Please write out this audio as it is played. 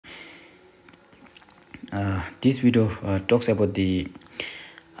This video talks about the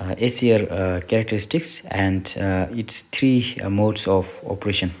SCR characteristics and its three modes of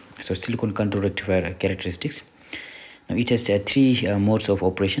operation. So silicon control rectifier characteristics. Now it has three modes of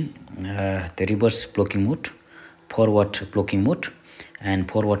operation: the reverse blocking mode, forward blocking mode, and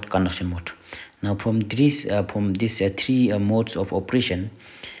forward conduction mode. Now from these three modes of operation,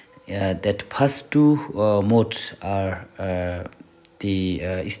 that first two modes are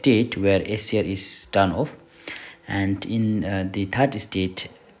the state where SCR is turned off, and in the third state,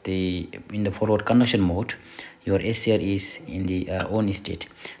 in the forward conduction mode, your SCR is in the on state.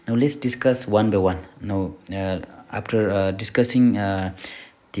 Now let's discuss one by one. Now after discussing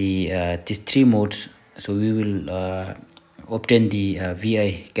these three modes, so we will obtain the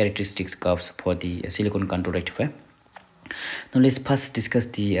VI characteristics curves for the silicon control rectifier. Now let's first discuss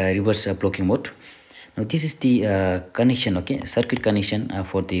the reverse blocking mode. Now this is the connection, okay, circuit connection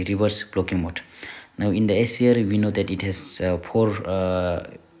for the reverse blocking mode. Now in the SCR, we know that it has four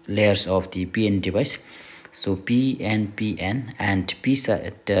layers of the PN device. So PN, and P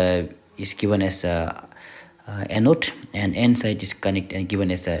side is given as anode, and N side is connected and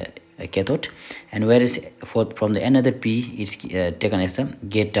given as a cathode, and whereas from the another P is taken as a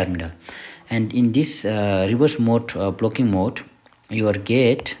gate terminal. And in this reverse mode blocking mode, your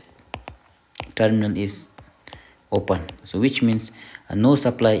gate terminal is open, so which means no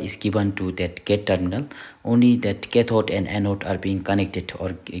supply is given to that gate terminal. Only that cathode and anode are being connected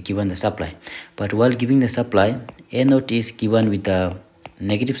or given the supply. But while giving the supply, anode is given with a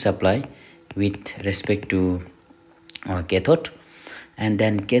negative supply with respect to cathode, and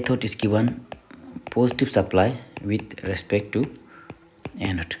then cathode is given positive supply with respect to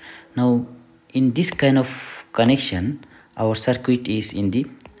anode. Now in this kind of connection, our circuit is in the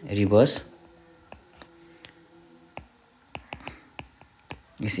reverse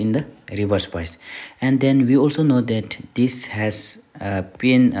bias. And then we also know that this has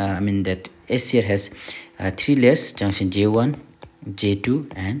that SCR has three layers: junction J1,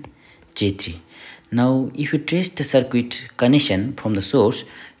 J2, and J3. Now if you trace the circuit connection from the source,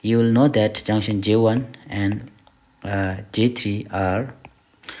 you will know that junction J1 and J3 are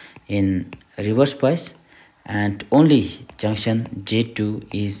in reverse bias, and only junction J2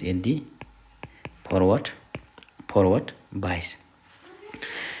 is in the forward bias.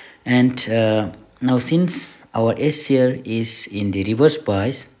 And now since our SCR is in the reverse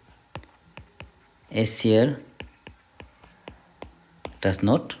bias, SCR does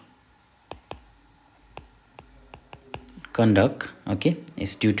not conduct, okay,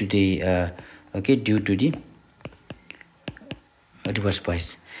 it's due to the reverse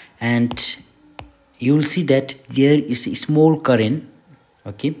bias. And you will see that there is a small current,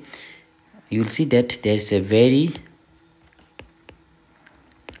 okay, you will see that there is a very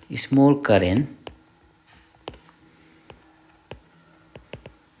small current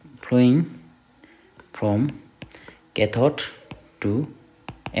flowing from cathode to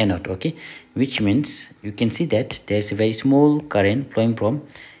anode, okay, which means you can see that there is a very small current flowing from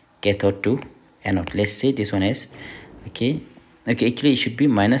cathode to anode. Let's say this one is okay, actually it should be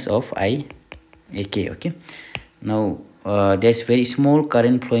minus of IAK, okay. Now there's very small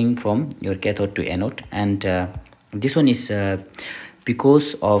current flowing from your cathode to anode, and this one is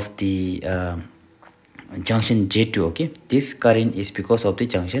because of the junction J2, okay. This current is because of the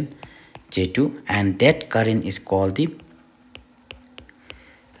junction J2, and that current is called the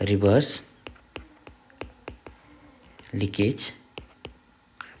reverse leakage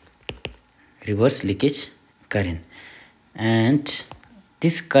current. And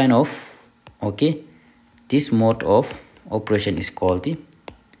this kind of, okay, this mode of operation is called the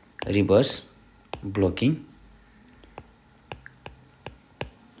reverse blocking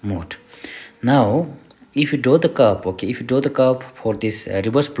mode. Now if you draw the curve, okay, if you draw the curve for this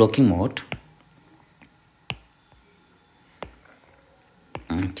reverse blocking mode,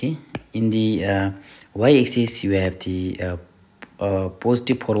 okay, in the y-axis you have the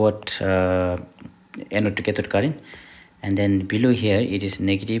positive forward anode to cathode current, and then below here it is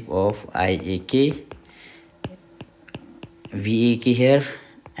negative of IAK, VAK here,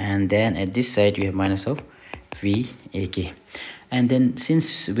 and then at this side you have minus of VAK. And then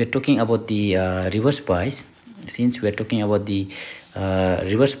since we are talking about the reverse bias,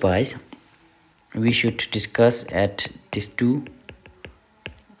 we should discuss at these two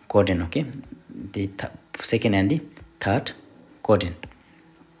coordinate, okay, the second and the third coordinate.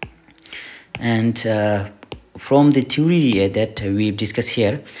 And from the theory that we discussed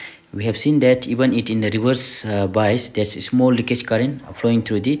here, we have seen that even it in the reverse bias, there's a small leakage current flowing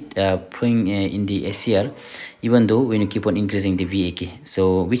through the in the SCR, even though when you keep on increasing the VAK.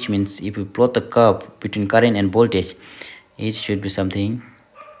 So which means if we plot the curve between current and voltage, it should be something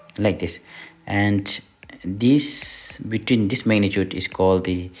like this, and this between this magnitude is called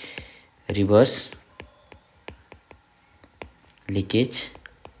the reverse leakage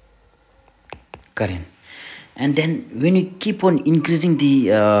current. And then when you keep on increasing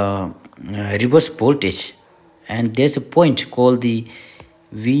the reverse voltage, and there's a point called the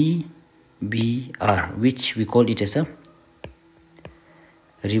VBR, which we call it as a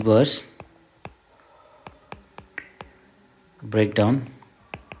reverse breakdown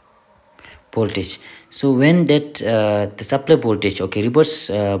voltage. So when that the supply voltage, okay, reverse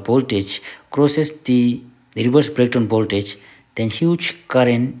voltage crosses the reverse breakdown voltage, then huge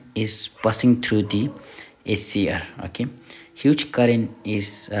current is passing through the SCR. Okay, huge current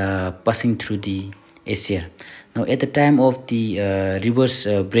is passing through the SCR. Now at the time of the reverse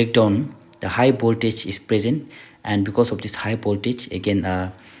breakdown, the high voltage is present, and because of this high voltage,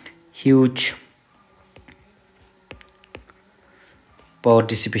 again huge power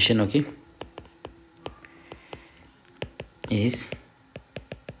dissipation, okay, is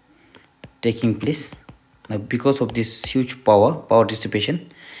taking place. Now because of this huge power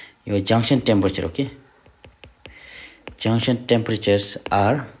dissipation, your junction temperature, okay, junction temperatures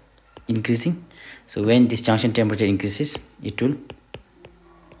are increasing. So when this junction temperature increases, it will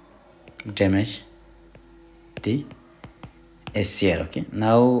damage the SCR. Okay,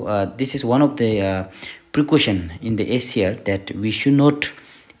 now this is one of the precaution in the SCR, that we should not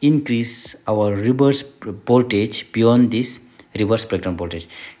increase our reverse voltage beyond this reverse breakdown voltage.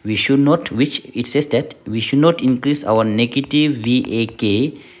 We should not, which it says that we should not increase our negative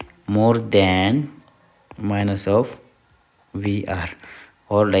VAK more than minus of VR,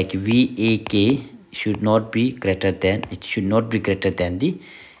 or like VAK should not be greater than, it should not be greater than the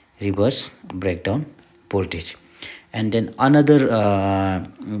reverse breakdown voltage. And then another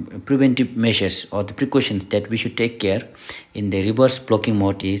preventive measures or the precautions that we should take care in the reverse blocking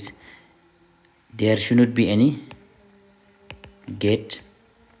mode is there should not be any gate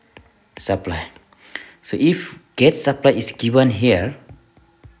supply. So if gate supply is given here,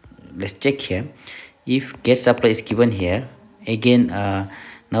 let's check here. If gate supply is given here, again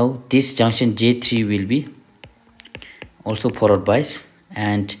now this junction J3 will be also forward bias,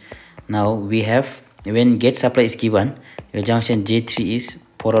 and now we have, when gate supply is given, your junction J3 is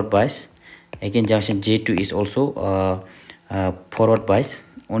forward bias, again junction J2 is also forward bias,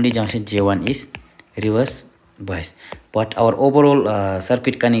 only junction J1 is reverse bias. But our overall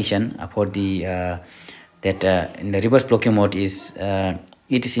circuit connection for the in the reverse blocking mode is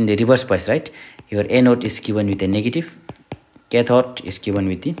it is in the reverse bias, right? Your anode is given with a negative, cathode is given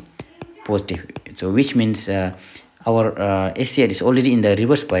with the positive. So which means our SCR is already in the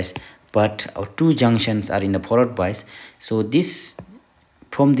reverse bias, but our two junctions are in the forward bias. So this,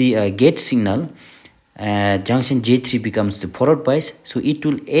 from the gate signal, junction J3 becomes the forward bias, so it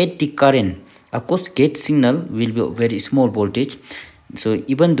will add the current. Of course gate signal will be very small voltage, so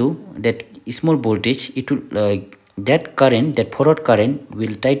even though that small voltage, it will that current, that forward current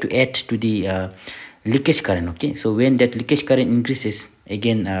will try to add to the leakage current. Okay, so when that leakage current increases,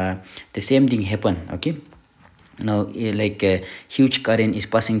 again the same thing happen. Okay, now like huge current is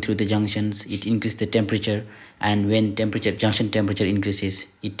passing through the junctions, it increases the temperature, and when junction temperature increases,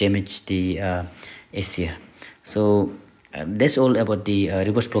 it damages the SCR. So that's all about the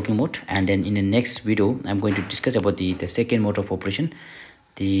reverse blocking mode. And then in the next video, I'm going to discuss about the second mode of operation,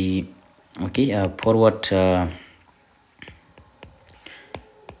 the forward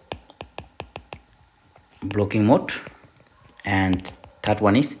blocking mode, and third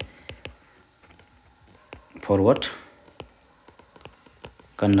one is forward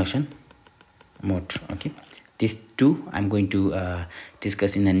conduction mode. Okay, these two I'm going to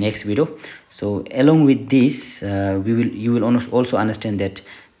discuss in the next video. So along with this, you will also understand that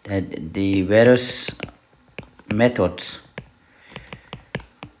the various methods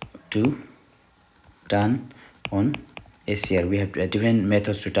to turn on SCR. We have different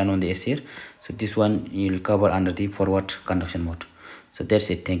methods to turn on the SCR. So this one you'll cover under the forward conduction mode. So that's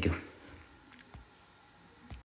it. Thank you.